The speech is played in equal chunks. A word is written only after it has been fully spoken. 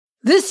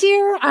This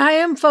year, I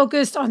am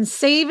focused on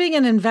saving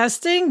and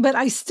investing, but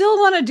I still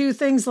want to do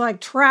things like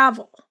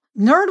travel.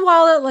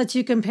 NerdWallet lets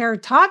you compare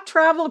top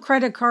travel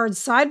credit cards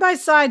side by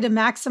side to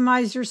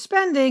maximize your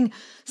spending,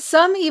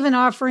 some even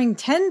offering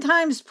 10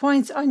 times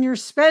points on your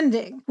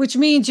spending, which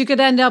means you could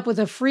end up with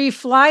a free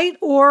flight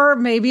or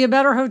maybe a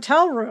better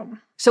hotel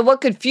room. So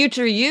what could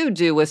future you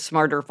do with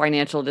smarter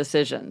financial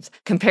decisions?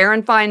 Compare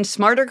and find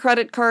smarter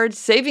credit cards,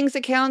 savings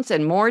accounts,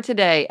 and more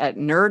today at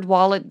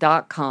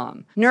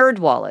nerdwallet.com.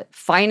 NerdWallet,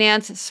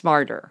 finance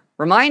smarter.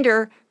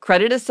 Reminder,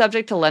 credit is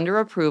subject to lender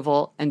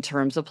approval and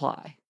terms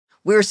apply.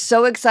 We're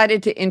so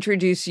excited to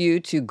introduce you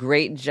to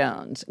Great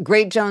Jones.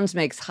 Great Jones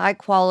makes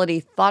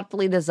high-quality,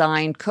 thoughtfully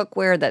designed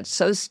cookware that's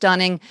so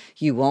stunning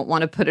you won't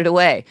want to put it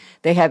away.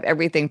 They have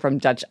everything from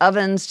Dutch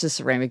ovens to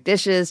ceramic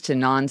dishes to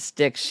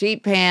non-stick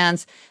sheet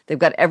pans. They've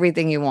got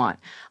everything you want.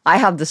 I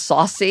have the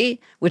Saucy,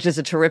 which is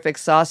a terrific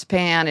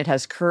saucepan. It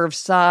has curved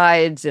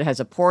sides. It has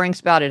a pouring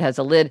spout. It has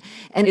a lid.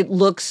 And it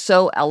looks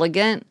so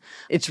elegant.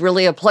 It's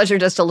really a pleasure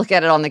just to look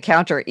at it on the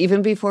counter,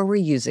 even before we're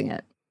using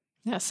it.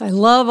 Yes, I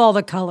love all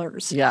the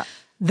colors. Yeah.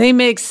 They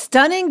make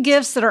stunning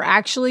gifts that are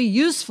actually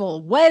useful.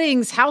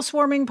 Weddings,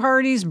 housewarming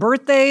parties,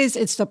 birthdays.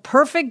 It's the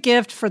perfect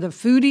gift for the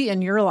foodie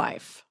in your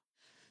life.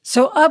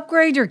 So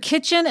upgrade your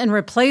kitchen and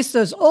replace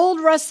those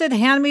old rusted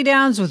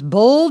hand-me-downs with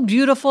bold,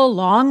 beautiful,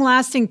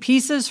 long-lasting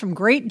pieces from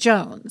Great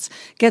Jones.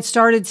 Get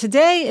started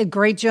today at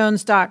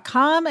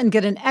greatjones.com and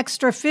get an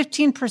extra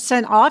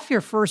 15% off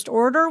your first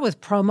order with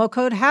promo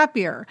code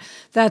HAPPIER.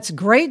 That's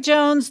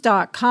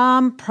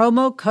greatjones.com,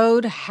 promo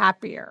code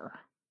HAPPIER.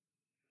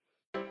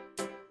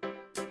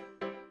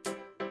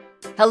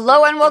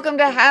 Hello and welcome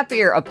to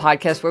Happier, a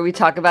podcast where we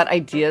talk about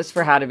ideas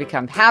for how to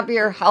become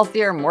happier,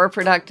 healthier, more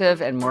productive,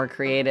 and more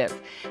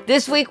creative.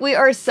 This week we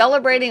are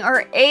celebrating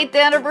our 8th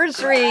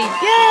anniversary.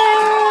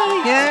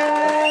 Yay!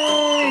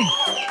 Yay!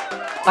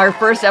 Our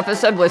first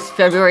episode was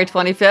February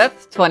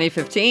 25th,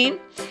 2015.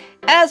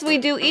 As we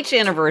do each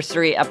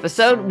anniversary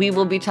episode, we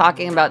will be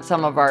talking about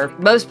some of our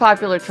most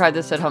popular try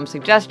this at home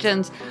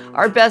suggestions,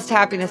 our best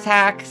happiness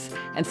hacks,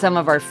 and some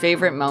of our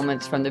favorite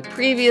moments from the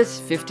previous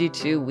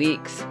 52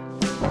 weeks.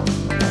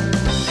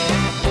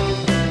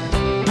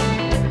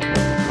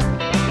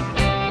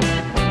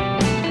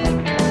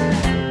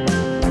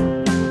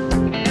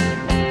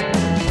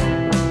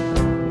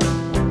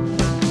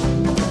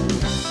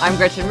 I'm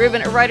Gretchen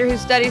Rubin, a writer who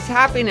studies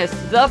happiness,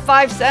 the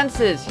five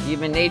senses,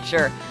 human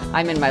nature.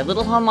 I'm in my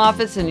little home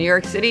office in New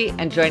York City,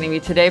 and joining me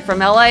today from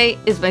LA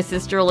is my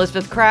sister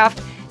Elizabeth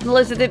Kraft. And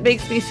Elizabeth, it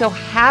makes me so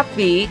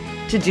happy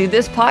to do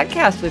this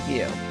podcast with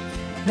you.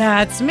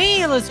 That's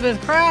me,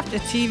 Elizabeth Kraft, a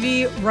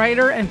TV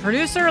writer and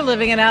producer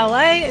living in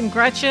LA. And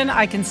Gretchen,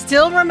 I can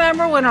still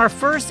remember when our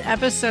first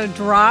episode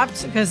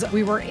dropped because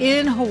we were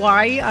in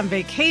Hawaii on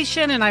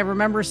vacation. And I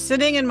remember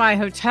sitting in my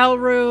hotel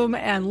room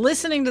and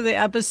listening to the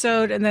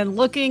episode and then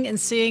looking and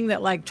seeing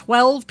that like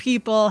 12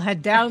 people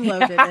had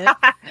downloaded it.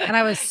 And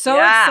I was so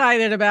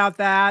excited about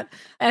that.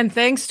 And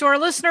thanks to our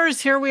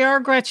listeners, here we are,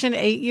 Gretchen,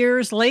 8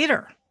 years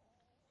later.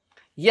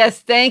 Yes,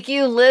 thank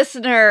you,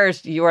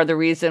 listeners. You are the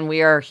reason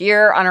we are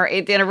here on our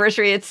 8th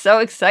anniversary. It's so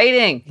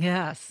exciting.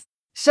 Yes.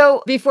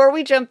 So before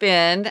we jump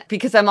in,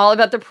 because I'm all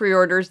about the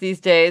pre-orders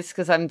these days,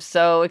 because I'm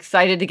so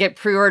excited to get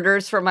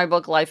pre-orders for my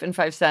book, Life in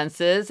Five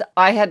Senses,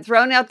 I had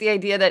thrown out the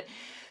idea that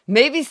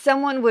maybe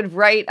someone would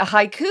write a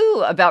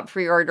haiku about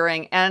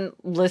pre-ordering, and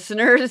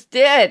listeners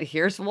did.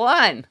 Here's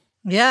one.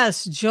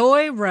 Yes,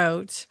 Joy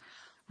wrote,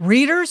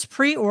 "Readers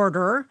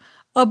pre-order.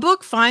 A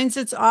book finds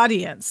its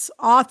audience.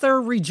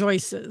 Author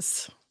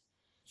rejoices."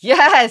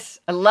 Yes,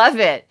 I love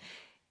it.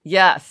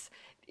 Yes.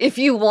 If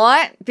you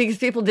want, because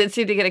people did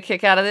seem to get a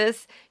kick out of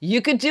this,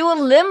 you could do a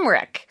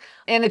limerick.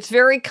 And it's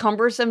very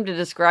cumbersome to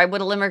describe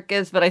what a limerick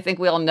is, but I think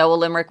we all know a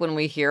limerick when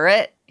we hear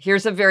it.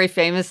 Here's a very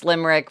famous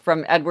limerick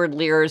from Edward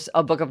Lear's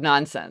A Book of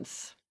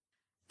Nonsense.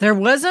 "There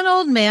was an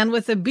old man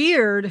with a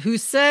beard who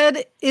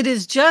said, 'It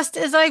is just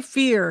as I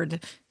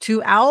feared.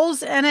 2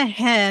 owls and a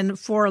hen,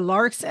 4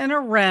 larks and a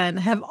wren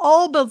have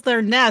all built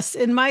their nests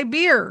in my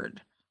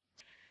beard.'"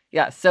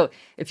 Yeah, so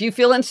if you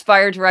feel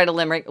inspired to write a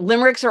limerick,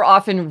 limericks are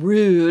often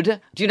rude.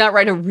 Do not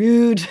write a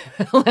rude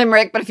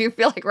limerick, but if you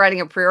feel like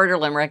writing a pre-order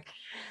limerick,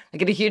 I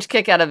get a huge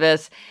kick out of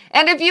this.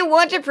 And if you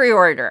want to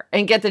pre-order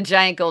and get the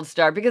giant gold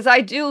star, because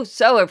I do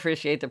so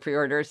appreciate the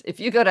pre-orders,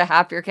 if you go to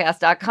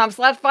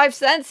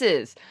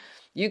happiercast.com/5senses,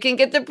 you can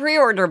get the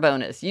pre-order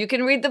bonus. You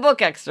can read the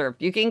book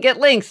excerpt. You can get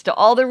links to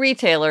all the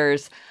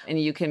retailers, and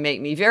you can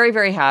make me very,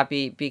 very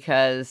happy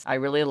because I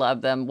really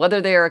love them. Whether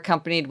they are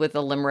accompanied with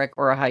a limerick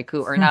or a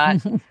haiku or not,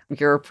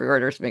 your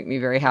pre-orders make me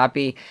very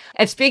happy.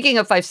 And speaking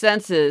of Five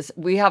Senses,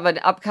 we have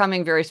an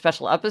upcoming very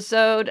special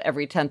episode.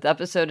 Every 10th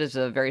episode is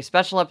a very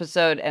special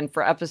episode. And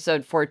for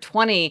episode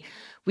 420,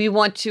 we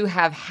want to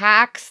have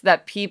hacks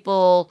that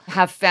people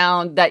have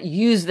found that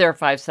use their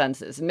five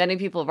senses. Many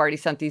people have already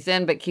sent these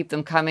in, but keep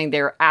them coming. They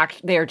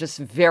are just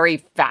very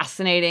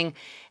fascinating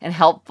and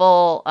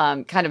helpful,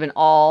 kind of in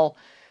all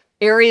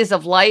areas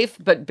of life,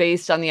 but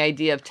based on the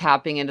idea of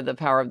tapping into the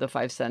power of the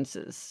five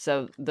senses.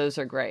 So those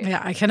are great.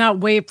 Yeah, I cannot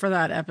wait for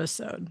that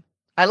episode.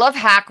 I love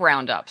hack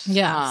roundups.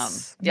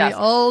 Yes, we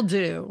all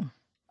do.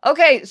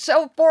 Okay,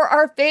 so for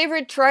our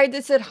favorite try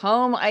this at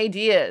home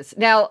ideas.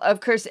 Now,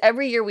 of course,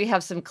 every year we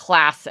have some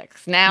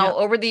classics. Now,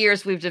 over the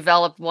years, we've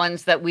developed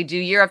ones that we do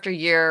year after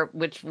year,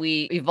 which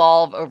we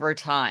evolve over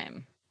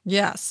time.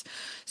 Yes.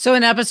 So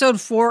in episode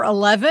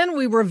 411,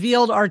 we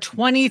revealed our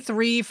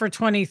 23 for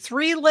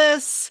 23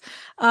 lists.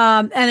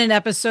 And in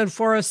episode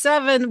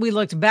 407, we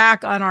looked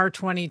back on our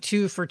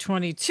 22 for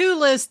 22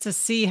 list to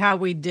see how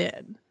we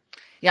did.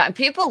 Yeah, and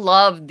people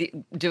love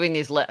doing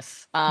these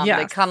lists. Yes.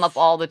 They come up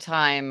all the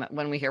time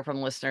when we hear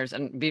from listeners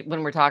and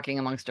when we're talking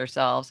amongst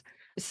ourselves.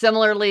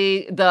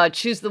 Similarly, the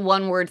choose the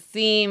one word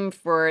theme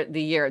for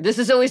the year. This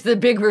is always the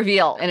big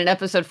reveal. And in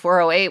episode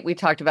 408, we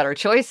talked about our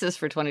choices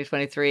for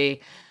 2023.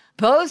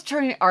 Those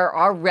are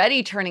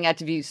already turning out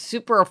to be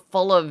super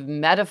full of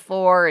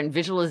metaphor and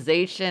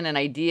visualization and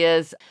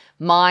ideas.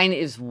 Mine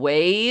is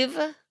wave.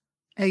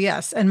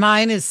 Yes, and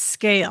mine is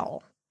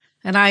scale.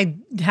 And I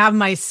have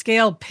my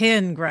scale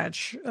pin,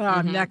 Gretch,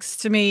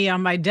 next to me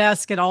on my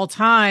desk at all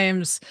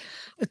times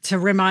to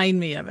remind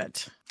me of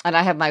it. And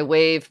I have my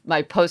wave,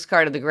 my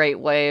postcard of the Great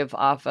Wave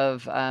off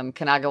of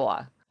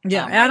Kanagawa.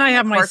 Yeah, and I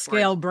have my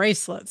scale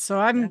bracelet, so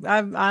I've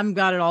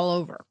got it all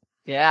over.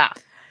 Yeah.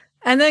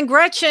 And then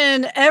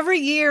Gretchen, every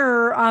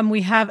year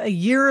we have a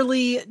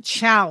yearly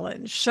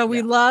challenge. So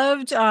we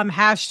loved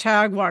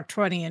hashtag Walk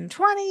 20 and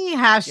 20,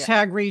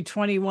 hashtag Read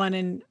 21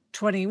 and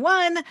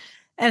 21.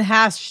 And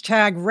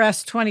hashtag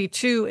Rest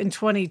 22 and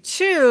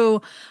 22.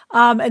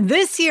 And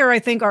this year, I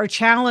think our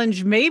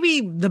challenge may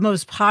be the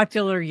most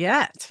popular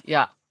yet.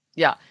 Yeah.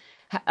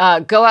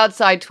 Go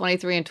Outside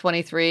 23 and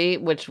 23,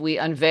 which we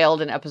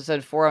unveiled in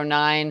episode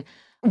 409,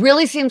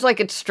 really seems like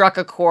it struck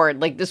a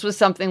chord. Like this was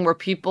something where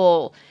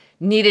people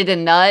needed a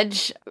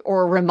nudge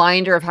or a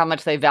reminder of how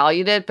much they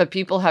valued it, but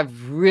people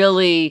have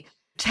really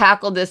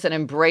tackled this and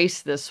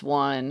embraced this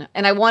one.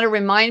 And I want to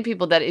remind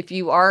people that if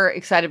you are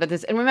excited about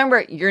this, and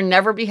remember, you're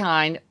never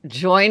behind,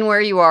 join where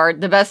you are.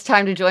 The best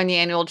time to join the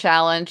annual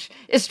challenge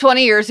is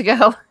 20 years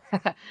ago,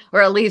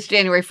 or at least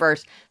January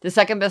 1st. The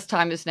second best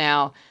time is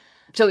now.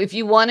 So if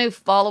you want to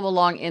follow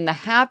along in the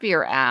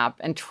Happier app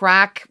and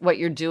track what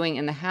you're doing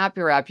in the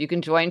Happier app, you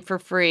can join for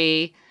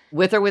free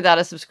with or without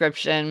a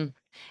subscription.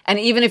 And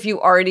even if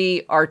you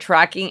already are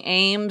tracking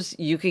aims,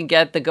 you can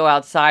get the Go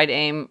Outside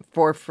aim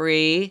for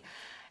free.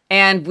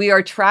 And we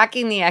are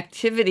tracking the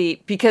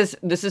activity because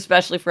this is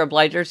especially for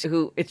obligers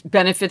who it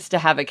benefits to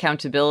have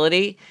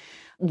accountability.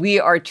 We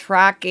are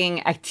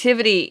tracking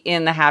activity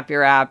in the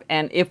Happier app.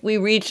 And if we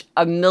reach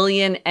 1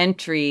 million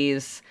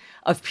entries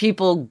of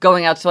people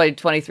going outside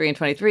 23 and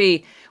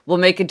 23, we'll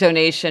make a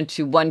donation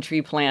to One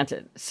Tree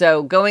Planted.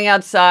 So going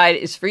outside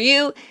is for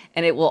you.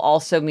 And it will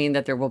also mean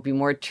that there will be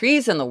more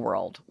trees in the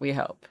world, we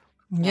hope.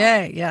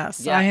 Yay,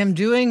 yes. I am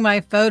doing my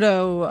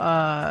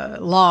photo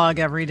log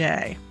every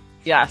day.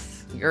 Yes.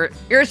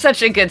 You're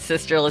such a good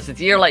sister,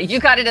 Elizabeth. You're like, you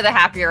got into the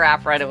Happier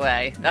app right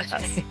away.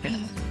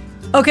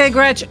 Okay,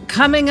 Gretch,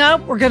 coming up,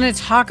 we're going to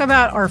talk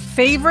about our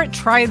favorite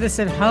try this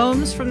at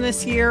homes from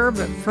this year,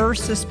 but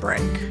first this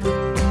break.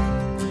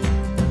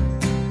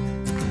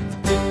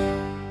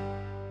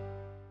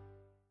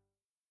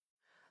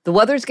 The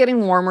weather's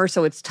getting warmer,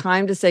 so it's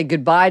time to say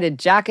goodbye to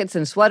jackets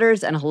and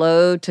sweaters and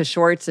hello to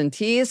shorts and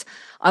tees.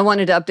 I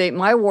wanted to update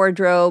my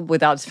wardrobe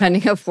without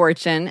spending a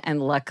fortune,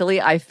 and luckily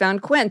I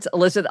found Quince.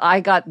 Elizabeth, I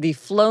got the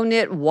Flow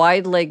Knit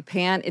wide leg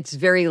pant. It's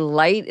very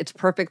light. It's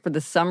perfect for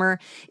the summer.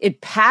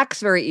 It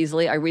packs very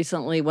easily. I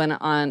recently went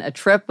on a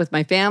trip with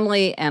my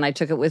family, and I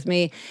took it with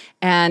me,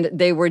 and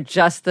they were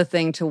just the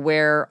thing to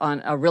wear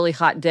on a really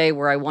hot day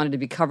where I wanted to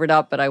be covered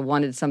up, but I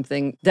wanted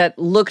something that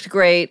looked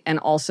great and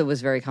also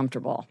was very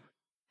comfortable.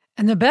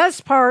 And the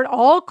best part,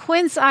 all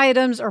Quince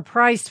items are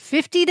priced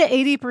 50 to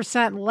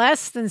 80%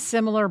 less than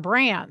similar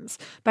brands.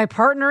 By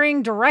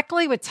partnering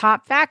directly with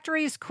top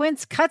factories,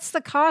 Quince cuts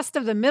the cost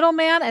of the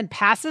middleman and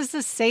passes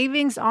the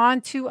savings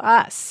on to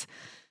us.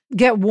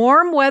 Get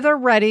warm weather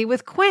ready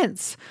with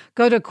Quince.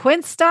 Go to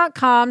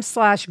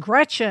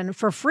quince.com/Gretchen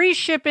for free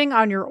shipping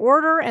on your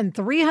order and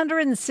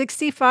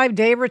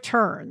 365-day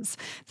returns.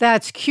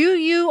 That's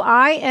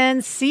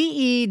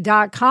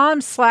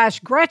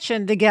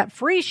QUINCE.com/Gretchen to get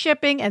free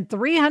shipping and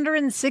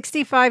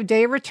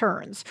 365-day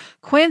returns.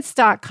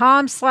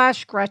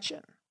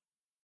 Quince.com/Gretchen.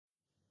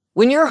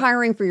 When you're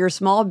hiring for your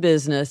small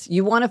business,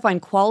 you want to find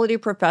quality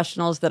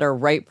professionals that are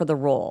right for the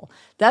role.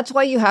 That's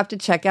why you have to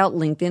check out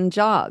LinkedIn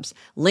Jobs.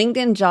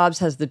 LinkedIn Jobs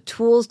has the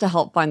tools to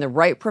help find the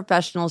right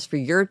professionals for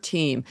your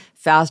team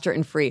faster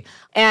and free.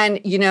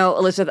 And, you know,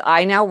 Elizabeth,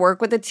 I now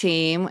work with a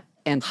team,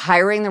 and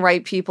hiring the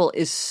right people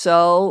is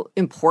so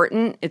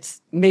important.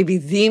 It's maybe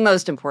the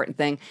most important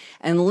thing.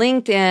 And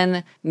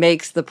LinkedIn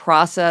makes the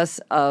process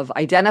of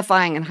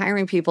identifying and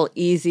hiring people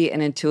easy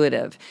and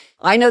intuitive.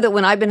 I know that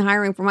when I've been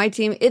hiring for my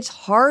team, it's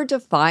hard to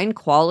find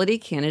quality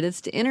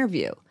candidates to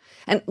interview.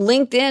 And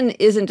LinkedIn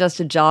isn't just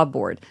a job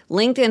board.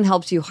 LinkedIn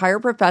helps you hire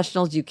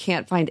professionals you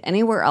can't find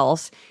anywhere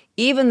else,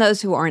 even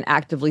those who aren't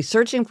actively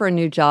searching for a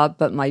new job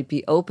but might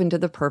be open to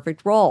the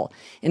perfect role.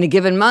 In a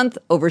given month,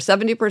 over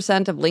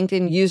 70% of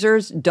LinkedIn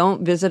users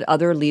don't visit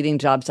other leading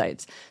job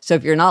sites. So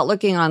if you're not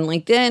looking on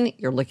LinkedIn,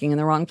 you're looking in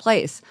the wrong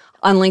place.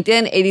 On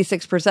LinkedIn,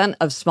 86%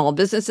 of small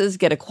businesses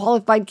get a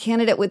qualified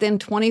candidate within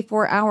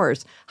 24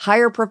 hours.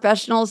 Hire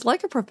professionals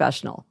like a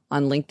professional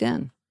on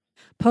LinkedIn.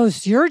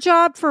 Post your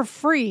job for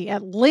free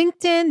at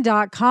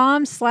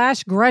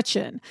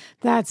linkedin.com/Gretchen.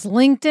 That's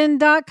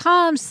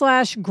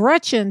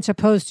linkedin.com/Gretchen to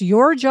post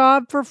your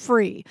job for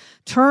free.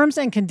 Terms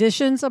and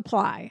conditions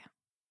apply.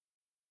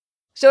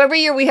 So every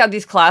year we have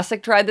these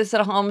classic try this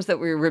at homes that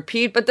we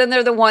repeat, but then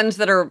they're the ones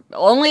that are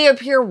only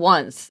appear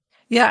once.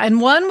 Yeah, and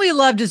one we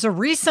loved is a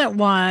recent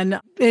one.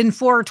 In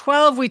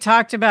 412, we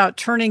talked about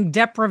turning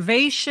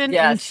deprivation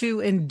into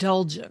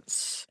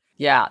indulgence.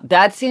 Yeah,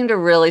 that seemed to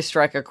really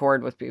strike a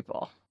chord with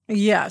people.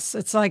 Yes,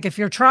 it's like if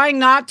you're trying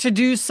not to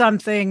do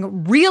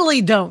something,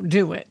 really don't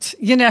do it.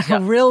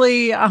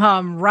 Really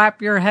wrap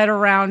your head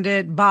around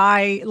it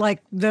by,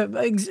 like,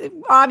 the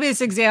obvious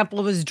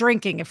example was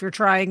drinking. If you're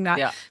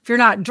if you're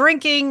not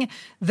drinking,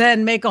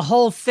 then make a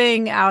whole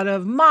thing out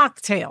of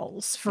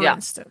mocktails, for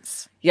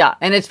instance. Yeah,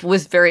 and it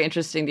was very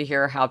interesting to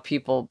hear how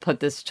people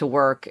put this to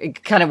work,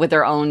 kind of with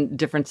their own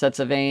different sets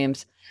of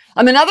aims.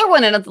 Another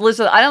one, and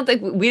Elizabeth, I don't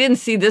think we didn't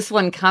see this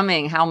one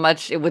coming, how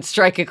much it would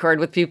strike a chord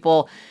with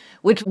people,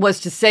 which was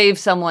to save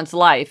someone's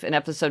life in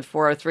episode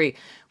 403.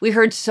 We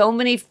heard so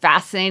many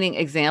fascinating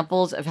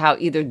examples of how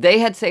either they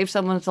had saved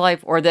someone's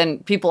life, or then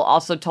people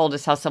also told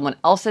us how someone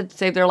else had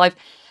saved their life.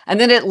 And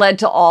then it led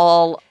to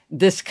all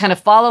this kind of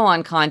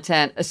follow-on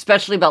content,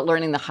 especially about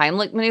learning the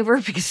Heimlich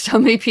maneuver, because so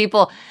many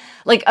people,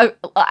 like,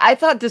 I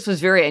thought this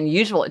was very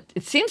unusual.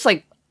 It seems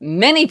like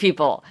many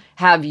people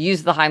have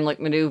used the Heimlich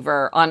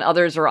maneuver on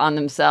others or on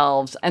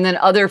themselves. And then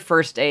other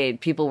first aid,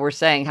 people were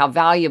saying how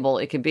valuable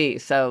it could be.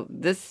 So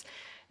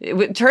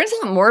it turns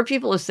out more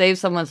people have saved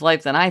someone's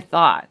life than I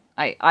thought.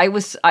 I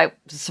was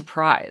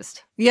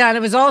surprised. Yeah, and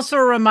it was also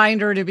a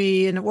reminder to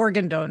be an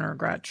organ donor,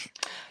 Gretch.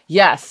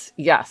 Yes,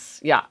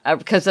 yeah.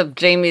 Because of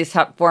Jamie's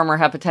former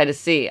hepatitis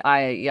C,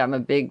 I'm a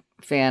big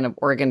fan of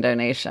organ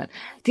donation.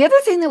 The other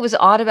thing that was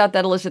odd about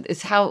that, Elizabeth,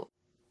 is how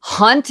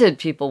haunted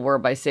people were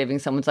by saving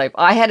someone's life.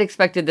 I had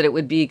expected that it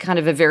would be kind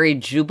of a very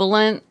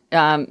jubilant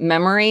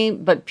memory,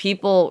 but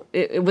people,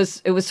 it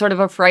was sort of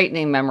a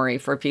frightening memory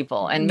for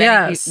people. And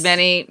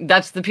many,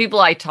 that's the people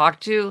I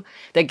talked to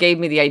that gave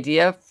me the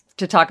idea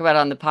to talk about it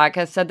on the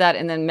podcast said that.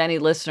 And then many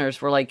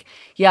listeners were like,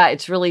 yeah,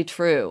 it's really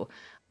true.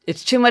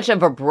 It's too much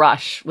of a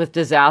brush with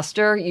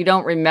disaster. You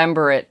don't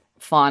remember it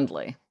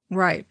fondly.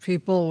 Right.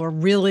 People were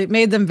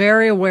made them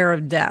very aware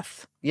of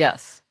death.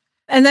 Yes.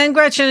 And then,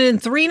 Gretchen, in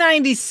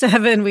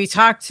 397, we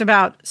talked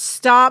about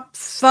stop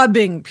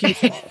phubbing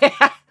people.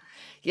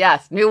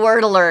 Yes, new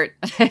word alert.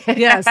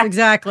 Yes,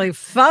 exactly.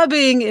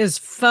 Phubbing is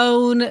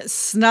phone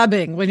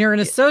snubbing. When you're in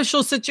a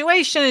social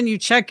situation and you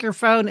check your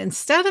phone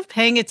instead of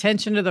paying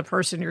attention to the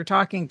person you're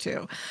talking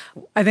to.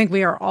 I think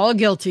we are all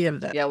guilty of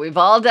this. Yeah, we've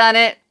all done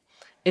it.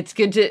 It's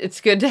good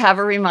to have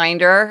a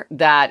reminder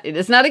that it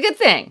is not a good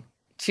thing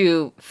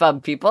to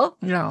phub people.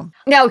 No.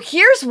 Now,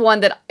 here's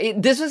one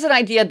this was an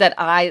idea that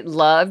I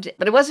loved,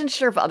 but I wasn't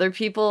sure if other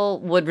people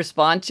would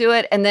respond to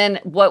it. And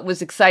then what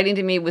was exciting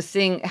to me was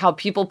seeing how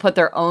people put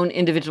their own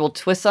individual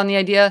twists on the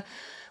idea,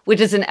 which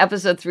is in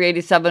episode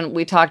 387,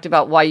 we talked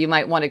about why you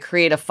might want to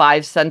create a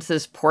 5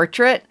 senses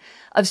portrait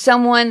of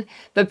someone,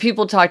 but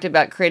people talked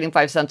about creating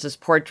 5 senses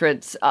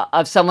portraits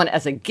of someone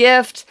as a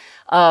gift,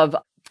 of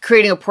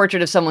creating a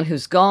portrait of someone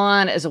who's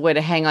gone as a way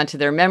to hang on to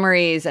their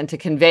memories and to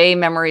convey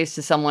memories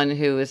to someone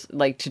who is,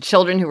 like, to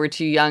children who were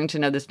too young to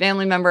know this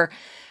family member,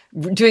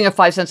 doing a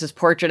 5 senses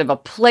portrait of a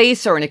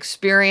place or an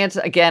experience,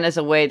 again, as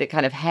a way to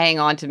kind of hang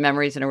on to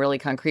memories in a really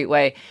concrete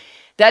way.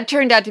 That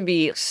turned out to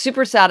be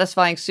super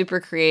satisfying, super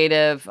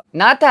creative,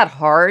 not that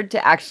hard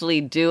to actually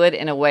do it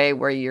in a way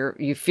where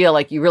you feel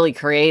like you really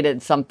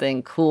created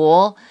something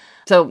cool.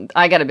 So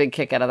I got a big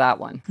kick out of that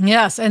one.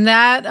 Yes. And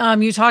that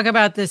you talk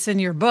about this in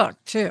your book,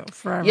 too.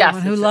 For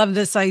everyone who loved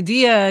this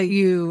idea,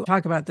 you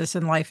talk about this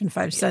in Life in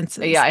 5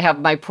 Senses. Yeah, I have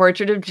my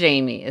portrait of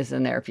Jamie is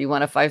in there. If you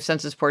want a 5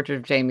 senses portrait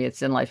of Jamie,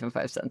 it's in Life in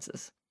 5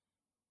 Senses.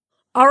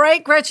 All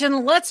right,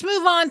 Gretchen, let's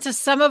move on to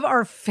some of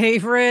our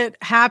favorite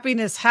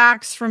happiness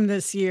hacks from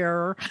this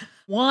year.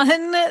 One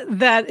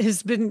that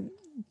has been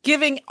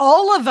giving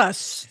all of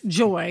us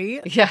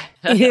joy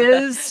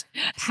is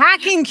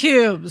packing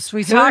cubes.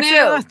 We talked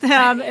about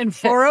them in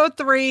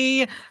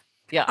 403.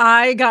 Yeah.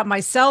 I got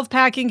myself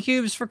packing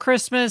cubes for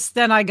Christmas.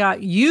 Then I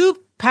got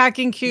you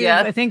packing cubes,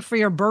 I think, for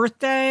your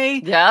birthday.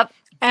 Yep.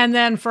 And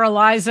then for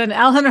Eliza and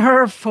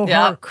Eleanor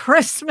for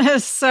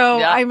Christmas.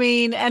 So, I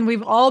mean, and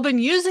we've all been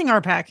using our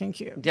packing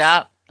cubes.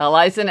 Yeah.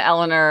 Eliza and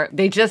Eleanor,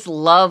 they just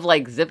love,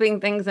 like,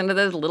 zipping things into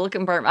those little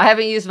compartments. I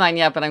haven't used mine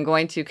yet, but I'm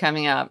going to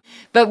coming up.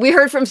 But we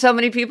heard from so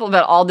many people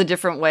about all the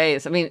different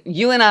ways. I mean,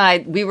 you and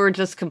I, we were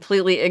just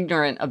completely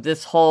ignorant of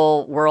this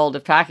whole world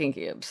of packing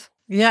cubes.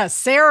 Yeah,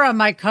 Sarah,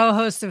 my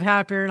co-host of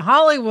Happier in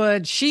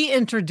Hollywood, she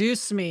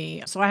introduced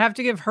me. So I have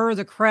to give her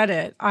the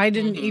credit. I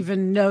didn't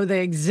even know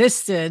they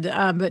existed,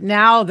 but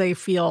now they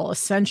feel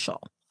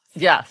essential.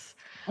 Yes.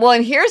 Well,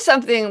 and here's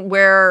something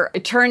where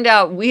it turned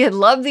out we had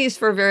loved these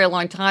for a very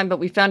long time, but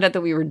we found out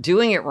that we were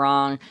doing it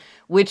wrong,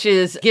 which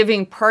is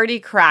giving party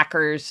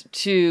crackers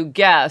to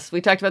guests.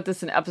 We talked about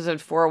this in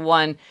episode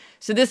 401.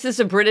 So this is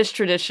a British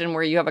tradition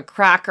where you have a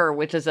cracker,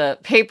 which is a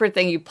paper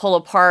thing you pull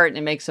apart and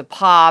it makes a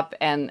pop,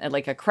 and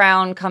like a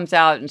crown comes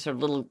out and sort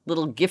of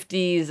little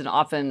gifties and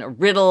often a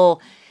riddle.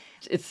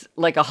 It's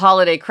like a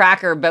holiday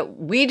cracker, but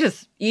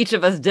each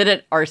of us did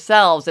it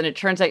ourselves. And it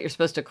turns out you're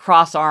supposed to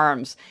cross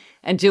arms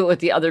and do it with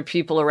the other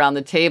people around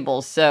the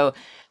table. So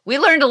we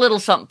learned a little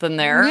something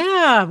there.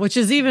 Yeah, which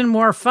is even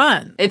more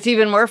fun. It's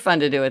even more fun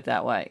to do it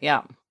that way.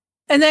 Yeah.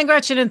 And then,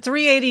 Gretchen, in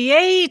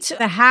 388,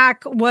 the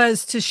hack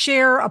was to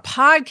share a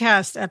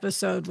podcast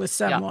episode with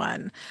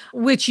someone,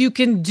 which you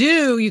can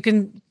do. You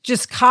can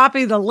just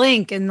copy the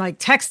link and like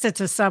text it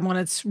to someone.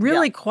 It's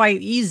really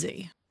quite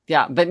easy.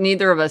 Yeah, but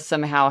neither of us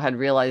somehow had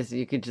realized that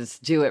you could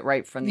just do it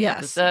right from the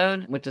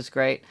episode, which is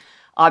great.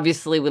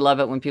 Obviously, we love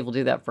it when people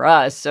do that for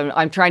us. So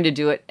I'm trying to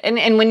do it.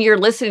 And when you're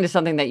listening to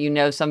something that you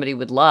know somebody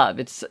would love,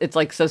 it's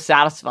like so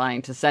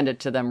satisfying to send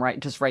it to them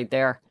right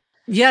there.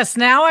 Yes.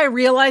 Now I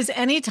realize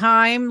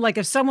anytime, like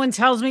if someone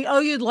tells me, oh,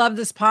 you'd love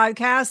this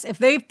podcast, if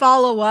they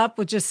follow up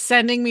with just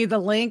sending me the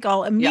link,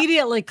 I'll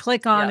immediately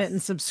click on it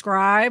and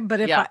subscribe.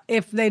 But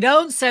if they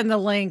don't send the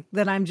link,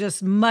 then I'm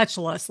just much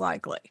less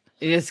likely.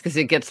 It is because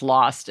it gets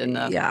lost in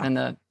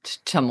the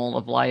tumult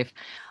of life.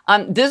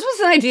 This was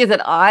an idea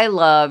that I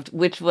loved,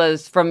 which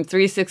was from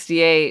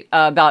 368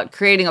 about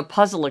creating a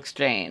puzzle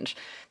exchange,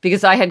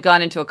 because I had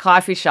gone into a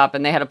coffee shop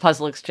and they had a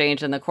puzzle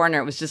exchange in the corner.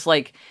 It was just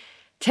like,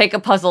 take a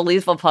puzzle,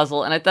 leave a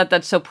puzzle. And I thought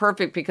that's so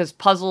perfect because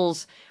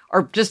puzzles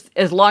are just,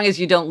 as long as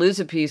you don't lose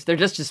a piece, they're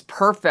just as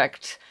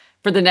perfect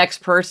for the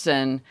next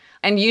person.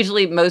 And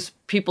usually most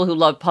people who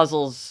love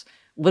puzzles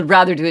would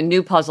rather do a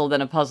new puzzle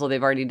than a puzzle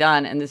they've already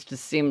done. And this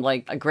just seemed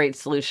like a great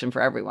solution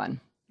for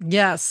everyone.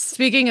 Yes.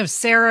 Speaking of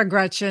Sarah,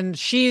 Gretchen,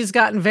 she's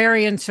gotten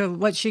very into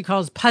what she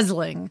calls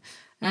puzzling.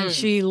 And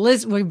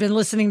we've been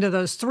listening to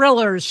those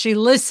thrillers. She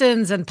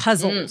listens and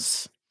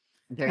puzzles.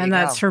 And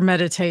that's her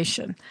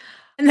meditation.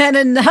 And then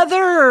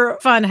another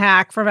fun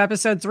hack from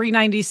episode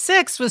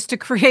 396 was to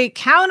create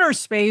counter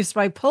space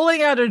by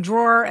pulling out a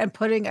drawer and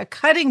putting a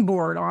cutting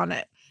board on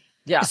it.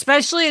 Yeah.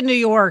 Especially in New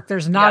York,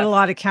 there's not a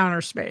lot of counter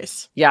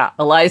space. Yeah.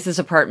 Eliza's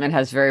apartment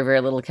has very, very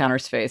little counter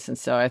space. And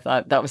so I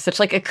thought that was such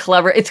like a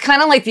clever, it's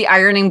kind of like the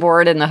ironing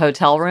board in the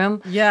hotel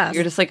room. Yes.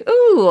 You're just like,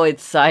 ooh,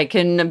 I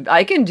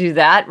can do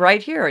that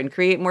right here and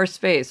create more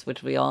space,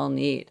 which we all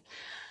need.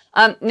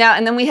 Now,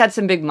 and then we had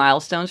some big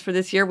milestones for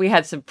this year. We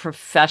had some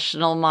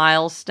professional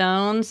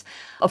milestones.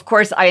 Of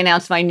course, I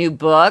announced my new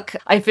book.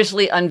 I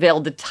officially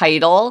unveiled the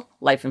title,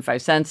 Life in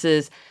 5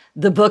 Senses,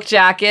 the book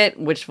jacket,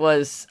 which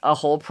was a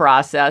whole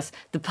process,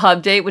 the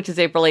pub date, which is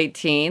April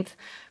 18th,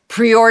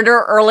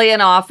 pre-order early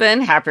and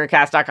often,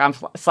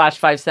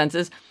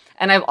 happiercast.com/5senses.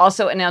 And I've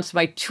also announced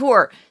my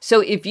tour. So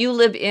if you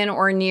live in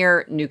or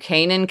near New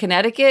Canaan,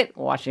 Connecticut,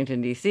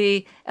 Washington,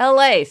 D.C.,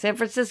 L.A., San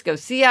Francisco,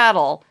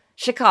 Seattle,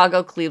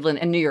 Chicago, Cleveland,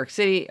 and New York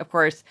City, of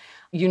course,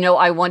 you know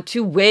I want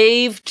to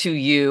wave to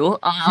you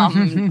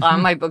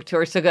on my book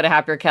tour. So go to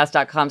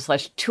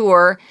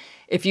happiercast.com/tour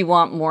if you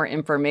want more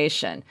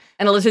information.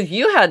 And Elizabeth,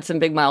 you had some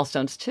big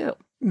milestones too.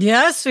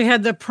 Yes, we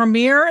had the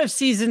premiere of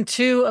season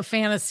 2 of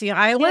Fantasy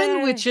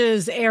Island, which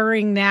is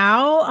airing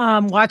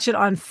now. Watch it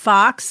on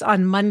Fox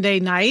on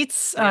Monday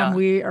nights.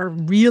 We are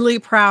really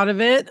proud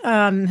of it.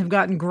 Have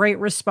gotten great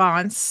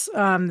response.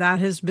 That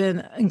has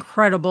been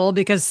incredible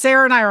because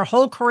Sarah and I, our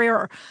whole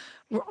career,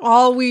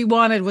 all we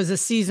wanted was a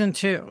season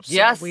 2.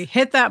 So we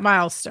hit that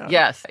milestone.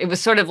 Yes. It was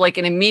sort of like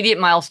an immediate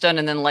milestone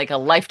and then like a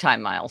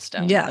lifetime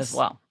milestone as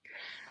well.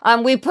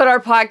 We put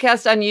our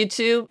podcast on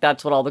YouTube.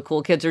 That's what all the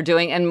cool kids are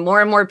doing. And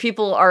more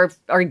people are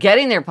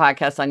getting their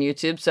podcasts on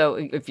YouTube. So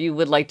if you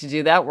would like to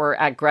do that, we're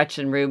at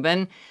Gretchen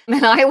Rubin.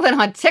 And I went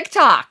on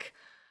TikTok.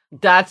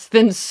 That's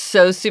been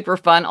so super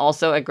fun,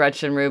 also at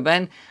Gretchen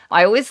Rubin.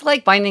 I always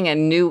like finding a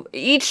new,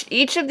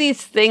 each of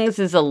these things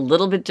is a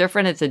little bit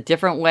different. It's a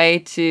different way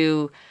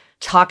to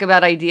talk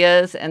about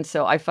ideas. And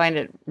so I find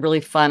it really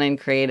fun and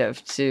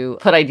creative to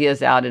put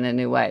ideas out in a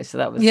new way. So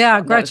that was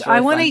Gretchen,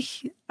 really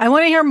I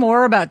want to hear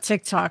more about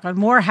TikTok. On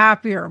More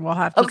Happier, we'll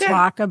have to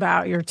talk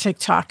about your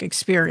TikTok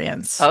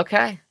experience.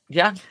 Okay.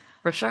 Yeah,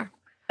 for sure.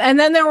 And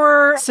then there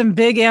were some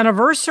big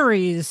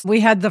anniversaries.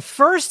 We had the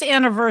first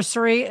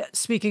anniversary,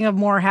 speaking of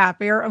More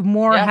Happier,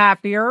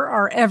 Happier,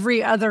 our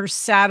every other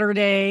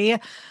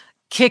Saturday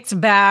kicked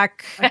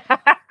back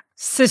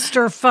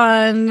sister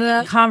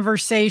fun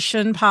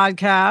conversation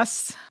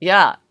podcast.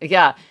 Yeah.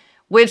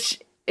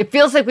 Which it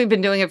feels like we've been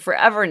doing it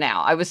forever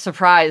now. I was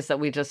surprised that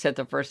we just hit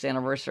the first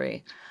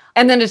anniversary.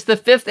 And then it's the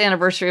 5th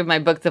anniversary of my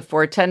book, The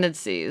Four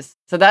Tendencies.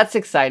 So that's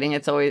exciting.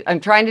 I'm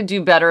trying to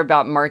do better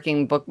about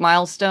marking book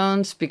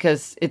milestones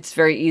because it's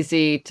very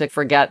easy to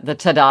forget the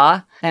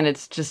ta-da. And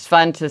it's just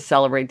fun to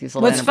celebrate these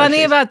little What's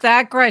funny about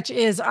that, Gretch,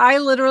 is I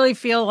literally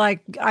feel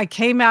like I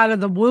came out of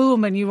the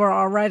womb and you were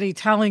already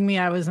telling me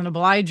I was an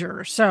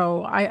obliger.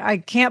 So I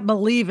can't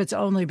believe it's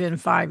only been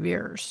 5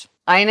 years.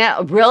 I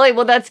know. Really?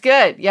 Well, that's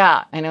good.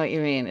 Yeah, I know what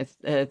you mean.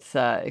 It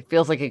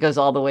feels like it goes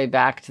all the way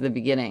back to the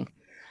beginning.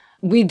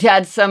 We'd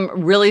had some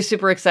really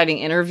super exciting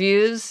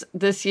interviews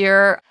this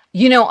year.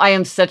 You know, I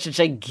am such a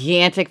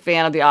gigantic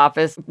fan of The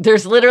Office.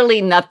 There's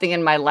literally nothing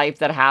in my life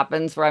that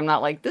happens where I'm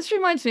not like, this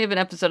reminds me of an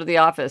episode of The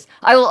Office.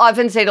 I will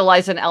often say to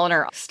Liza and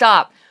Eleanor,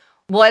 stop.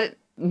 What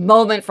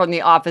moment from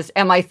The Office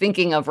am I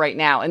thinking of right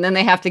now? And then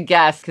they have to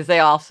guess because they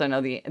also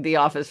know the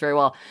Office very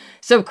well.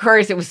 So, of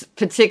course, it was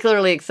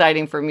particularly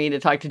exciting for me to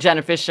talk to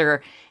Jenna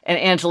Fischer and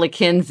Angela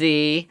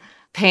Kinsey,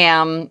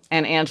 Pam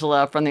and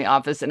Angela from The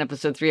Office in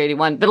episode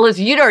 381. But Liz,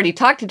 you'd already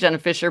talked to Jenna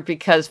Fischer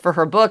because for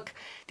her book,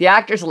 The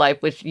Actor's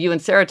Life, which you and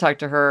Sarah talked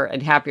to her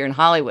at Happier in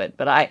Hollywood,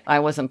 but I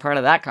wasn't part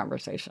of that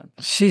conversation.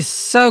 She's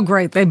so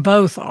great. They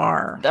both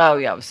are. Oh,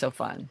 yeah, it was so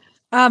fun.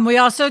 We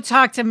also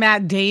talked to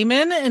Matt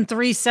Damon in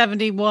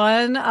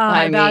 371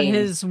 about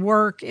his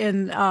work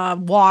in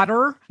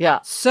Water. Yeah.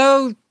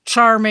 So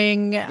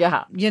charming,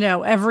 yeah.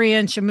 Every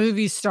inch a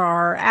movie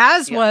star,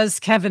 as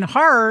was Kevin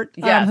Hart,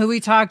 who we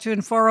talked to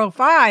in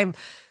 405.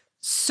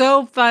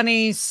 So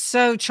funny,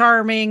 so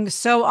charming,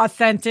 so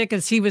authentic,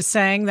 as he was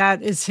saying.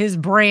 That is his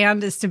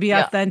brand, is to be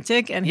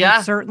authentic, and he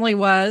certainly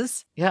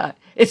was. Yeah.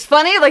 It's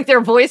funny, like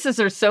their voices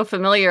are so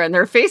familiar and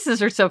their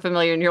faces are so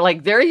familiar, and you're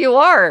like, there you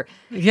are.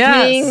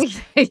 Yes.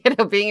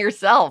 Being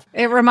yourself.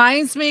 It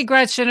reminds me,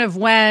 Gretchen, of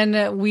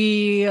when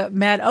we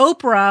met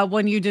Oprah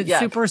when you did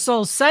Super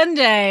Soul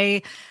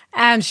Sunday,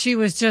 and she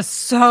was just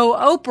so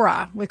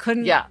Oprah. We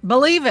couldn't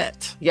believe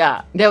it.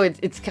 Yeah. No,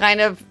 it's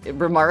kind of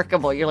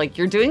remarkable. You're like,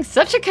 you're doing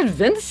such a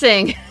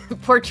convincing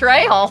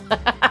portrayal.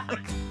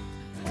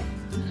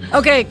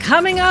 Okay,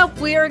 coming up,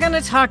 we are going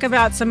to talk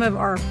about some of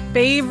our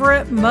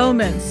favorite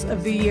moments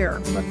of the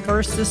year. But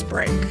first, this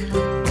break.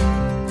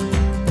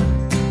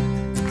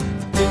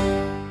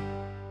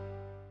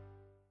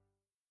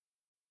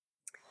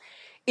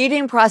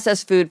 Eating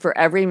processed food for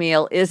every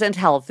meal isn't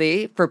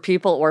healthy for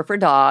people or for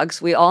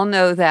dogs. We all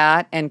know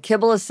that. And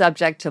kibble is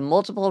subject to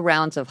multiple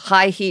rounds of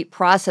high heat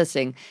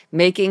processing,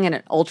 making it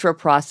an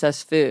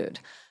ultra-processed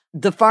food.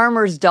 The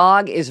Farmer's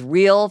Dog is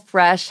real,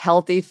 fresh,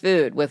 healthy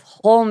food with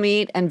whole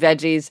meat and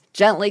veggies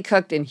gently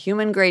cooked in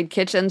human-grade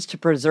kitchens to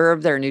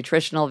preserve their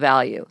nutritional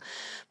value.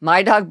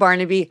 My dog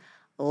Barnaby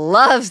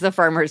loves the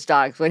Farmer's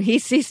Dog. When he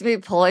sees me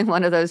pulling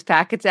one of those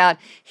packets out,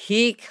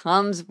 he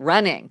comes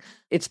running.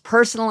 It's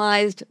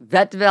personalized,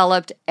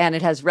 vet-developed, and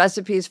it has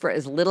recipes for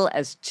as little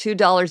as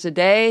 $2 a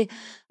day.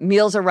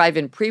 Meals arrive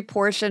in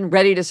pre-portioned,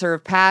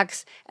 ready-to-serve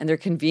packs, and they're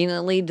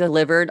conveniently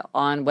delivered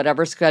on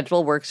whatever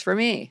schedule works for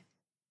me.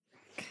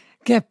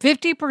 Get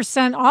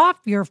 50%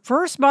 off your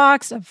first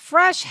box of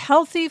fresh,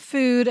 healthy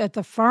food at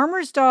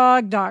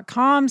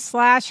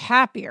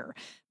thefarmersdog.com/happier.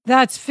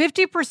 That's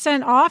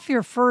 50% off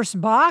your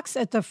first box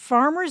at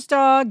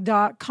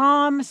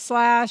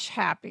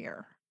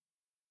thefarmersdog.com/happier.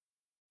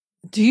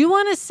 Do you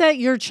want to set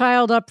your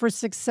child up for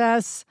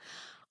success?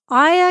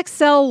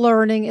 IXL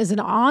Learning is an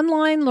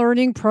online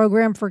learning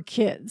program for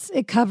kids.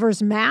 It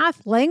covers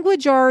math,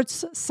 language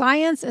arts,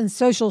 science, and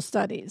social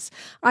studies.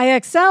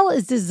 IXL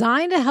is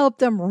designed to help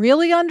them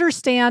really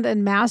understand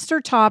and master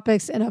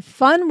topics in a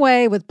fun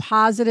way with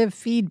positive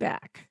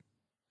feedback.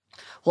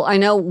 Well, I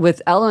know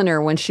with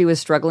Eleanor, when she was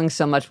struggling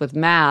so much with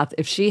math,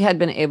 if she had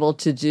been able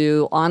to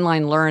do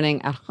online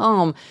learning at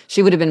home,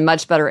 she would have been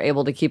much better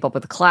able to keep up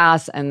with the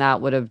class, and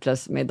that would have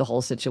just made the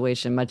whole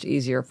situation much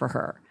easier for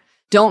her.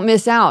 Don't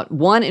miss out.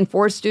 1 in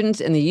 4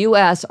 students in the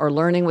U.S. are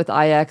learning with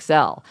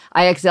IXL.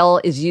 IXL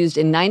is used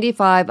in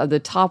 95 of the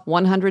top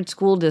 100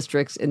 school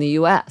districts in the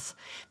U.S.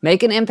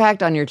 Make an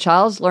impact on your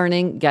child's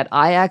learning. Get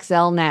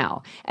IXL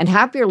now. And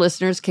Happier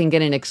listeners can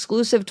get an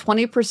exclusive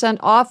 20%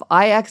 off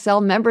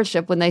IXL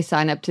membership when they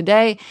sign up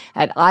today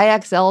at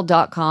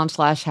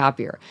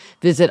IXL.com/happier.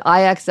 Visit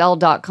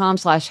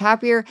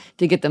IXL.com/happier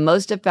to get the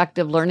most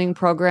effective learning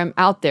program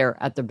out there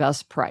at the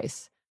best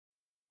price.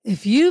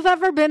 If you've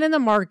ever been in the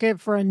market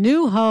for a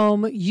new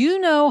home, you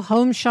know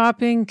home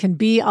shopping can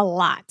be a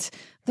lot.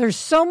 There's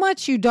so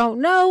much you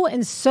don't know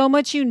and so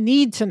much you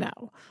need to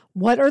know.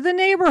 What are the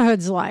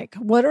neighborhoods like?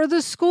 What are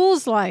the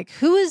schools like?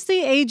 Who is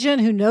the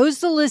agent who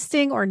knows the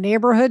listing or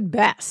neighborhood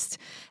best?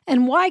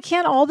 And why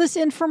can't all this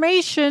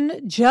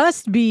information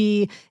just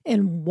be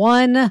in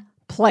one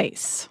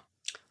place?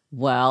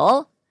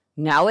 Well,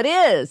 now it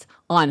is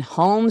on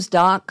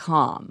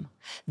Homes.com.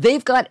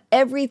 They've got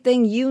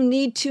everything you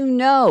need to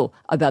know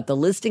about the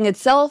listing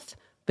itself,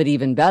 but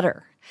even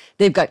better.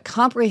 They've got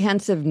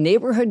comprehensive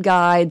neighborhood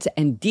guides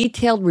and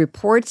detailed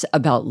reports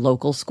about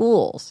local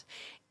schools.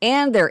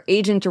 And their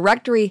agent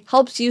directory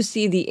helps you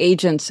see the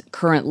agent's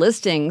current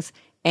listings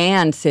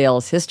and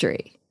sales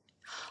history.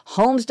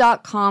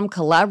 Homes.com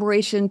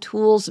collaboration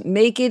tools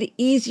make it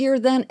easier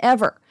than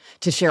ever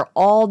to share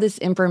all this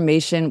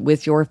information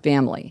with your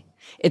family.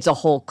 It's a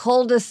whole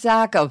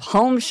cul-de-sac of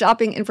home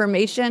shopping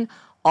information,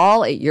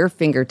 all at your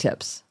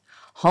fingertips.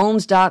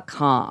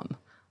 Homes.com.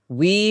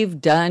 We've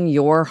done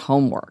your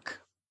homework.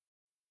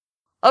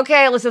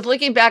 Okay, Elizabeth,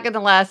 looking back at the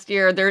last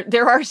year,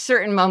 there are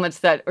certain moments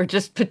that are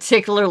just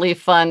particularly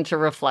fun to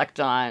reflect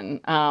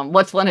on.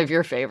 What's one of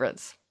your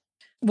favorites?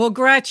 Well,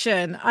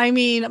 Gretchen, I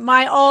mean,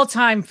 my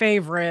all-time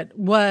favorite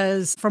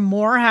was from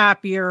More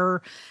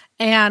Happier,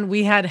 and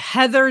we had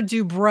Heather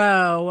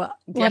Dubrow,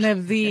 one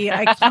of the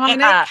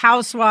iconic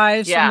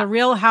housewives from the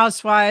Real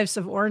Housewives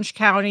of Orange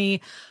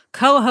County,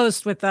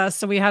 co-host with us.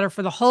 So we had her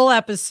for the whole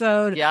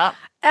episode. Yeah.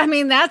 I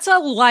mean, that's a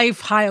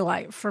life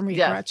highlight for me,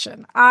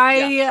 Gretchen.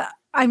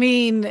 I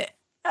mean,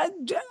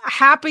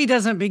 happy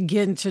doesn't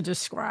begin to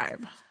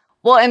describe.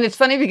 Well, and it's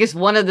funny because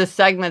one of the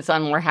segments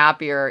on More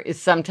Happier is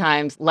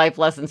sometimes life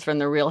lessons from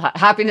the real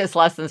happiness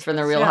lessons from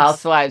the Real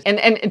Housewives.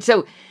 And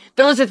so,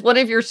 but Elizabeth, one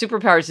of your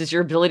superpowers is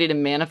your ability to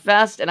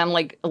manifest. And I'm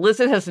like,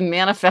 Elizabeth has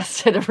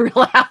manifested a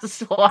Real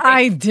Housewife.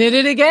 I did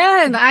it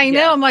again. I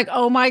know. I'm like,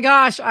 oh my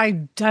gosh,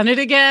 I've done it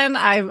again.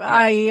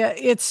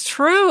 It's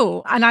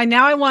true. And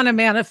now I want to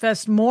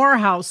manifest more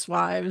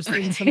housewives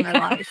into my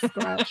life.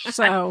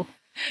 So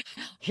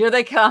here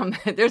they come.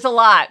 There's a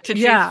lot to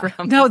choose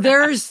from. No,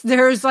 there's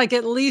like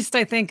at least,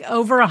 I think,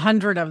 over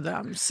 100 of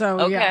them. So,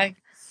 okay.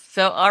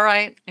 So, all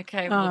right.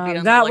 Okay.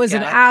 We'll that was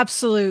an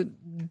absolute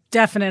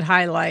definite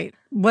highlight.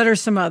 What are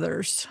some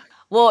others?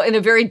 Well, in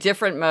a very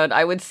different mode,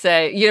 I would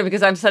say,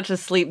 because I'm such a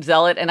sleep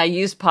zealot and I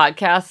use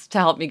podcasts to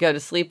help me go to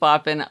sleep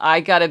often,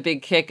 I got a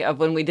big kick of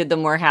when we did the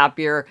More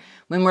Happier,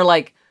 when we're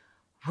like,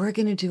 we're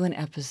going to do an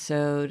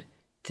episode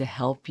to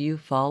help you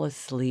fall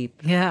asleep.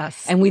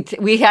 Yes. And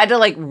we had to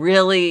like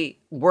really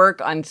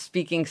work on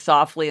speaking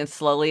softly and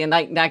slowly and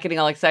like not getting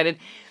all excited.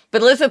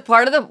 But listen,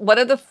 one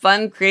of the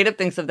fun creative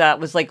things of that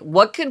was like,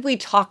 what could we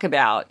talk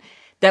about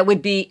that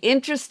would be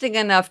interesting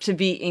enough to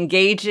be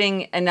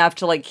engaging enough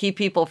to like keep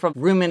people from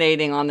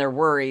ruminating on their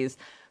worries,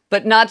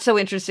 but not so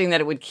interesting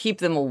that it would keep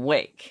them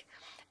awake.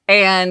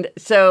 And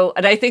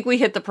I think we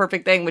hit the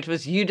perfect thing, which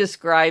was you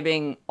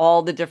describing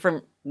all the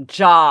different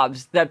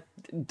jobs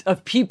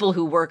of people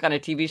who work on a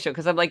TV show.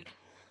 Because I'm like,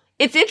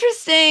 it's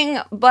interesting,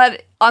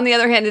 but on the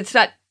other hand, it's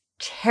not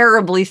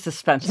terribly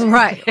suspenseful.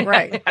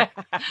 Right.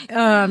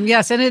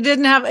 Yes, and it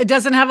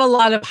doesn't have a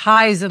lot of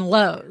highs and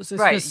lows.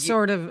 It's just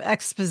sort of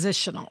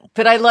expositional.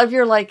 But I love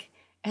your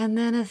and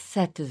then a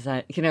set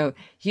design.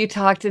 You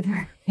talked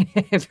in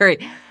a very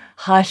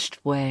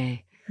hushed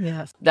way.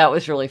 Yes. That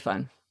was really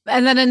fun.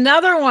 And then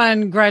another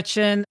one,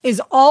 Gretchen, is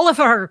all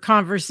of our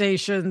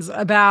conversations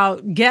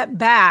about Get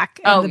Back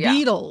and the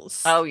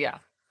Beatles. Oh, yeah.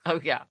 So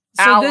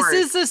Hours.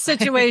 This is a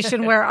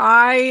situation where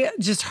I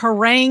just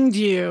harangued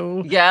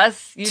you.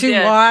 Yes, you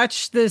did.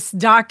 Watch this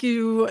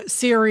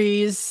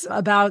docu-series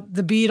about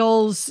the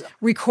Beatles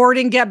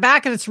recording Get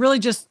Back. And it's really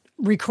just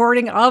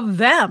recording of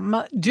them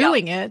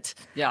doing it.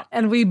 Yeah.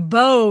 And we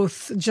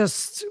both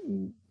just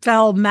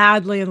fell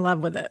madly in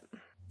love with it.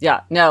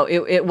 Yeah, no,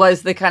 it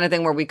was the kind of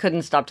thing where we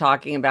couldn't stop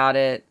talking about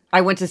it. I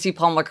went to see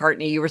Paul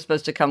McCartney. You were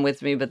supposed to come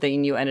with me, but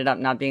then you ended up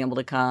not being able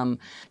to come.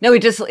 No,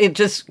 it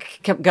just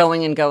kept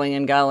going and going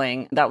and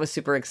going. That was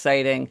super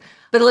exciting.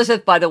 But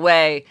Elizabeth, by the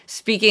way,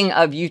 speaking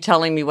of you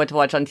telling me what to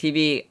watch on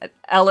TV,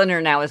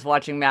 Eleanor now is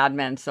watching Mad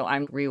Men, so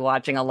I'm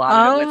rewatching a lot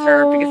of it with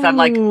her because I'm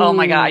like, oh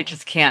my God, I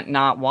just can't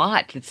not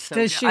watch. It's so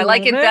Does she I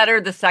like love it better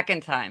the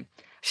second time.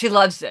 She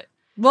loves it.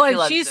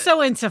 Well, if she's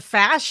so into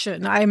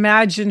fashion, I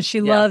imagine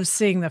she loves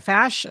seeing the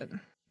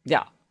fashion.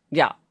 Yeah.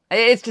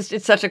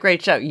 It's such a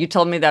great show. You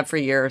told me that for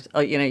years.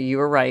 Oh, you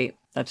were right.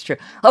 That's true.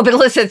 Oh, but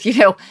listen,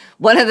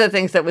 one of the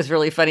things that was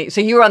really funny.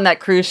 So you were on that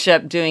cruise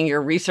ship doing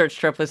your research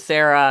trip with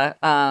Sarah.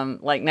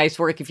 Nice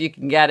work if you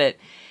can get it.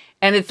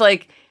 And it's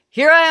like,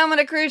 here I am on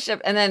a cruise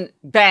ship. And then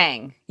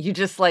bang, you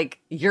just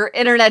your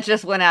internet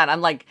just went out. I'm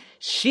like,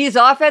 she's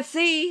off at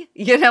sea.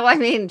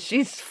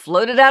 She's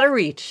floated out of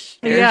reach.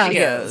 There she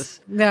goes.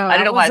 No, I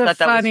don't know why I thought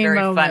that was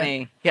very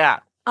funny.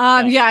 Yeah.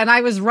 And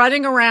I was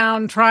running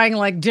around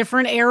trying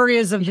different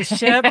areas of the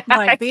ship,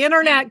 like the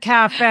internet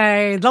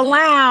cafe, the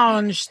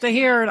lounge,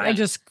 and I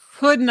just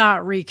could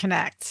not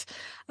reconnect.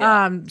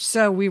 Yeah.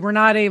 So we were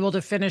not able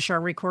to finish our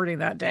recording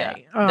that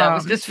day. Yeah. That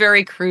was just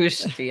very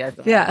cruise shipy, I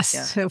thought.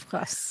 Yes, it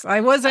was.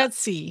 I was at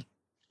sea.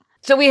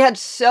 So we had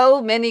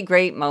so many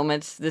great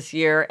moments this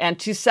year. And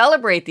to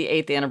celebrate the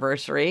 8th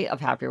anniversary of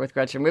Happier with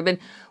Gretchen Rubin,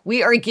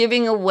 we are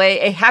giving away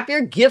a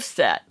Happier gift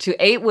set to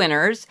 8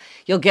 winners.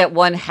 You'll get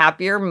one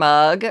Happier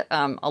mug.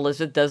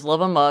 Elizabeth does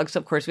love a mug, so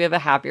of course we have a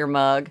Happier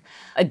mug.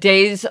 A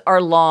Days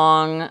Are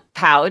Long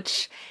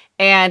pouch.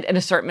 And an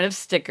assortment of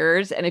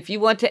stickers. And if you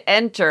want to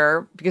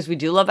enter, because we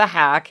do love a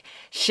hack,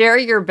 share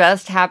your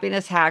best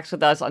happiness hacks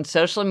with us on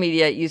social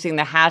media using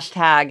the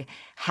hashtag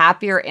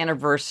Happier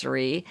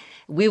Anniversary.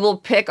 We will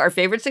pick our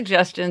favorite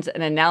suggestions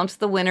and announce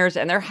the winners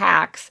and their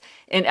hacks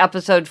in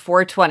episode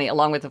 420.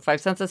 Along with the 5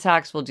 census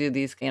hacks, we'll do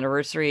these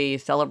anniversary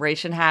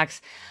celebration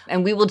hacks.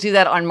 And we will do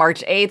that on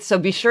March 8th. So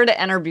be sure to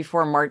enter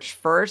before March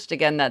 1st.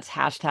 Again, that's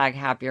hashtag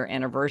Happier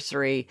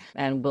Anniversary.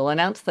 And we'll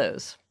announce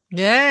those.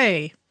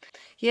 Yay.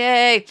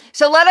 Yay.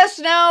 So let us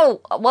know,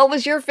 what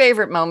was your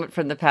favorite moment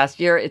from the past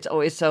year? It's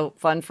always so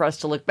fun for us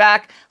to look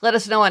back. Let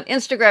us know on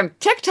Instagram,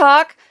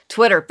 TikTok,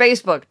 Twitter,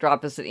 Facebook.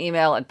 Drop us an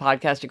email at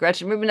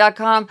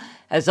podcast@GretchenRubin.com.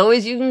 As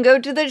always, you can go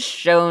to the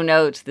show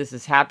notes. This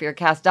is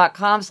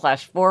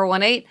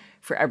happiercast.com/418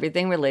 for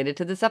everything related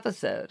to this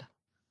episode.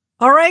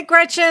 All right,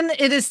 Gretchen,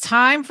 it is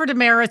time for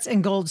demerits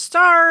and gold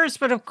stars.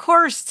 But of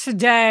course,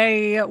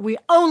 today we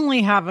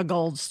only have a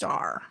gold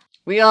star.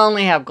 We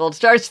only have gold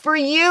stars for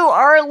you,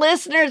 our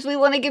listeners. We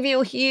want to give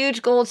you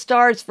huge gold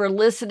stars for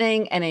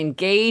listening and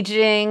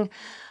engaging.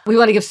 We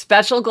want to give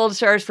special gold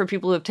stars for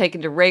people who have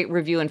taken to rate,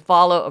 review, and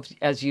follow.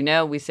 As you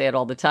know, we say it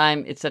all the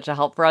time. It's such a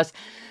help for us.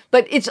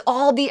 But it's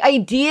all the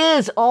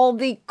ideas, all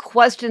the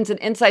questions and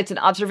insights and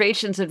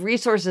observations and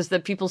resources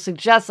that people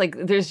suggest. Like,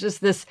 there's just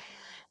this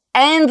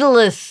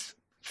endless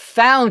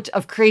fount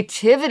of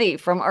creativity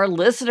from our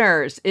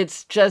listeners.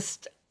 It's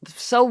just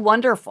so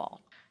wonderful.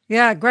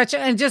 Yeah,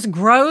 Gretchen, and it just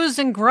grows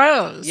and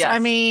grows. Yes. I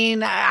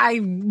mean, I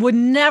would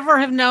never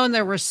have known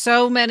there were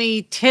so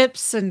many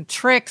tips and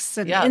tricks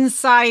and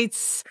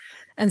insights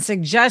and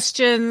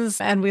suggestions,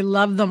 and we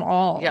love them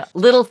all. Yeah,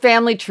 little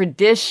family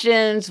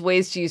traditions,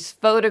 ways to use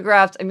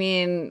photographs. I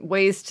mean,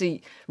 ways to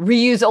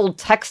reuse old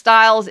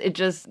textiles. It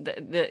just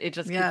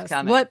keeps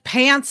coming. What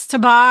pants to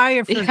buy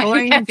if you're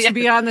going to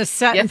be on the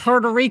set in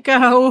Puerto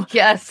Rico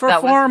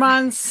for 4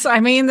 months. I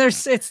mean,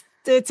 it's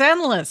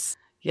endless.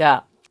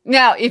 Yeah.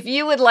 Now, if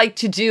you would like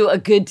to do a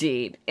good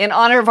deed in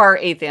honor of our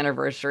 8th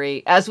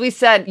anniversary, as we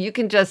said, you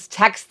can just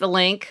text the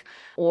link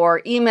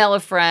or email a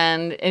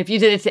friend. And if you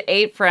did it to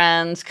 8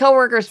 friends,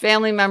 coworkers,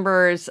 family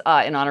members,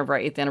 in honor of our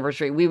 8th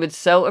anniversary, we would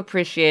so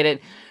appreciate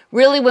it.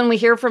 Really, when we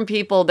hear from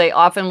people, they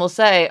often will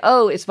say,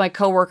 oh, it's my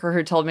coworker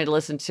who told me to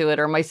listen to it,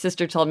 or my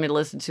sister told me to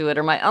listen to it,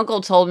 or my uncle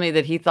told me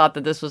that he thought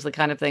that this was the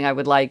kind of thing I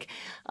would like.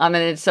 And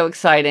it's so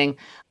exciting.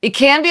 It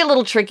can be a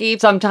little tricky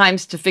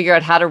sometimes to figure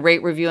out how to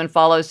rate, review, and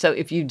follow. So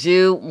if you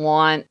do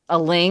want a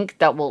link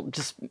that will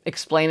just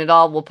explain it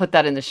all, we'll put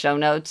that in the show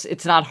notes.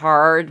 It's not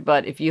hard,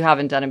 but if you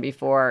haven't done it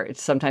before,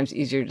 it's sometimes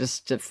easier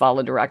just to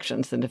follow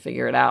directions than to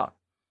figure it out.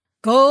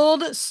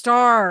 Gold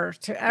star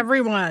to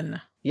everyone.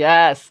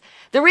 Yes.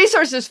 The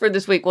resources for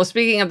this week. Well,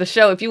 speaking of the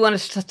show, if you want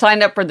to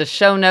sign up for the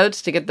show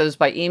notes to get those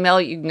by email,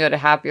 you can go to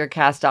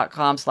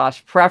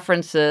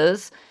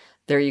happiercast.com/preferences.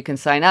 There you can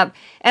sign up.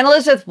 And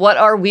Elizabeth, what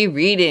are we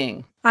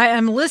reading? I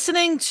am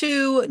listening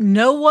to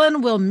No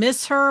One Will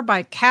Miss Her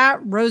by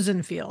Kat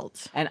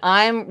Rosenfield. And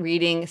I'm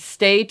reading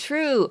Stay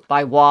True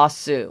by Hwa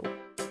Soo.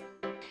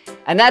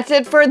 And that's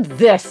it for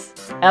this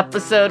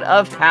episode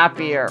of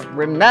Happier.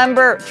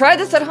 Remember, try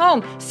this at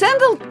home. Send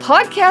the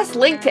podcast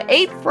link to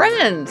 8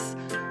 friends.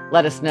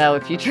 Let us know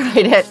if you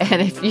tried it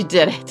and if you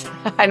did it,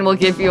 and we'll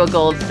give you a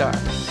gold star.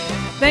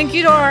 Thank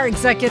you to our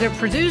executive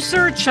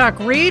producer, Chuck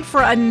Reed,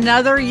 for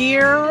another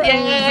year.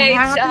 Yay,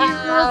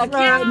 Chuck.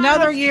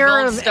 Another year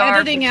Gold of star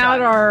editing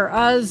out our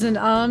uhs and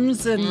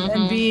ums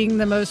and being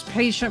the most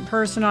patient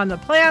person on the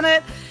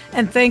planet.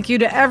 And thank you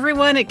to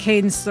everyone at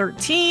Cadence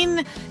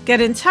 13.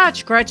 Get in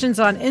touch. Gretchen's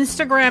on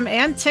Instagram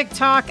and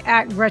TikTok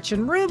at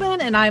Gretchen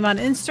Rubin, and I'm on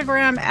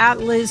Instagram at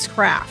Liz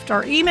Craft.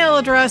 Our email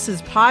address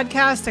is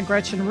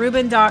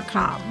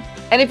podcast@GretchenRubin.com.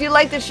 And if you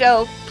like the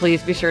show,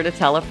 please be sure to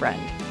tell a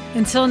friend.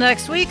 Until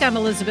next week, I'm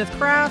Elizabeth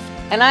Craft.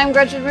 And I'm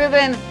Gretchen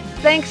Rubin.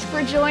 Thanks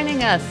for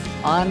joining us.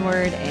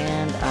 Onward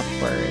and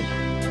upward.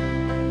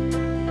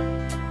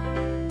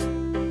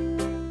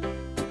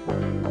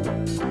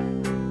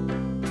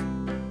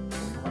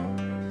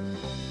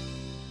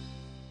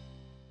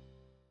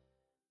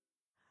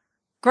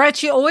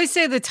 Gretch, you always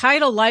say the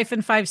title, Life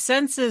in 5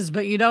 Senses,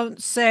 but you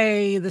don't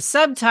say the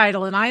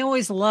subtitle, and I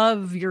always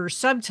love your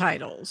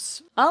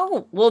subtitles.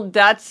 Oh, well,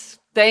 that's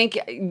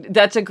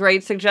a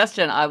great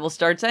suggestion. I will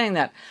start saying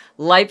that.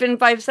 Life in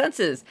 5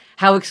 Senses,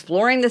 how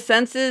exploring the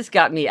senses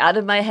got me out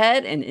of my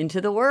head and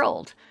into the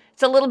world.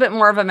 It's a little bit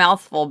more of a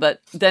mouthful, but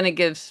then it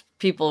gives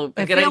people a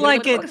good idea. I feel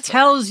like it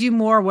tells you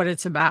more what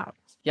it's about.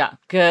 Yeah,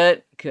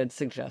 good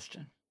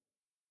suggestion.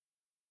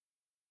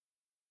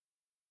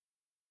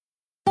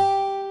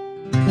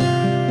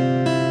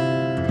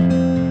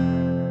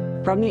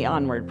 From the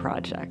Onward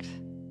Project.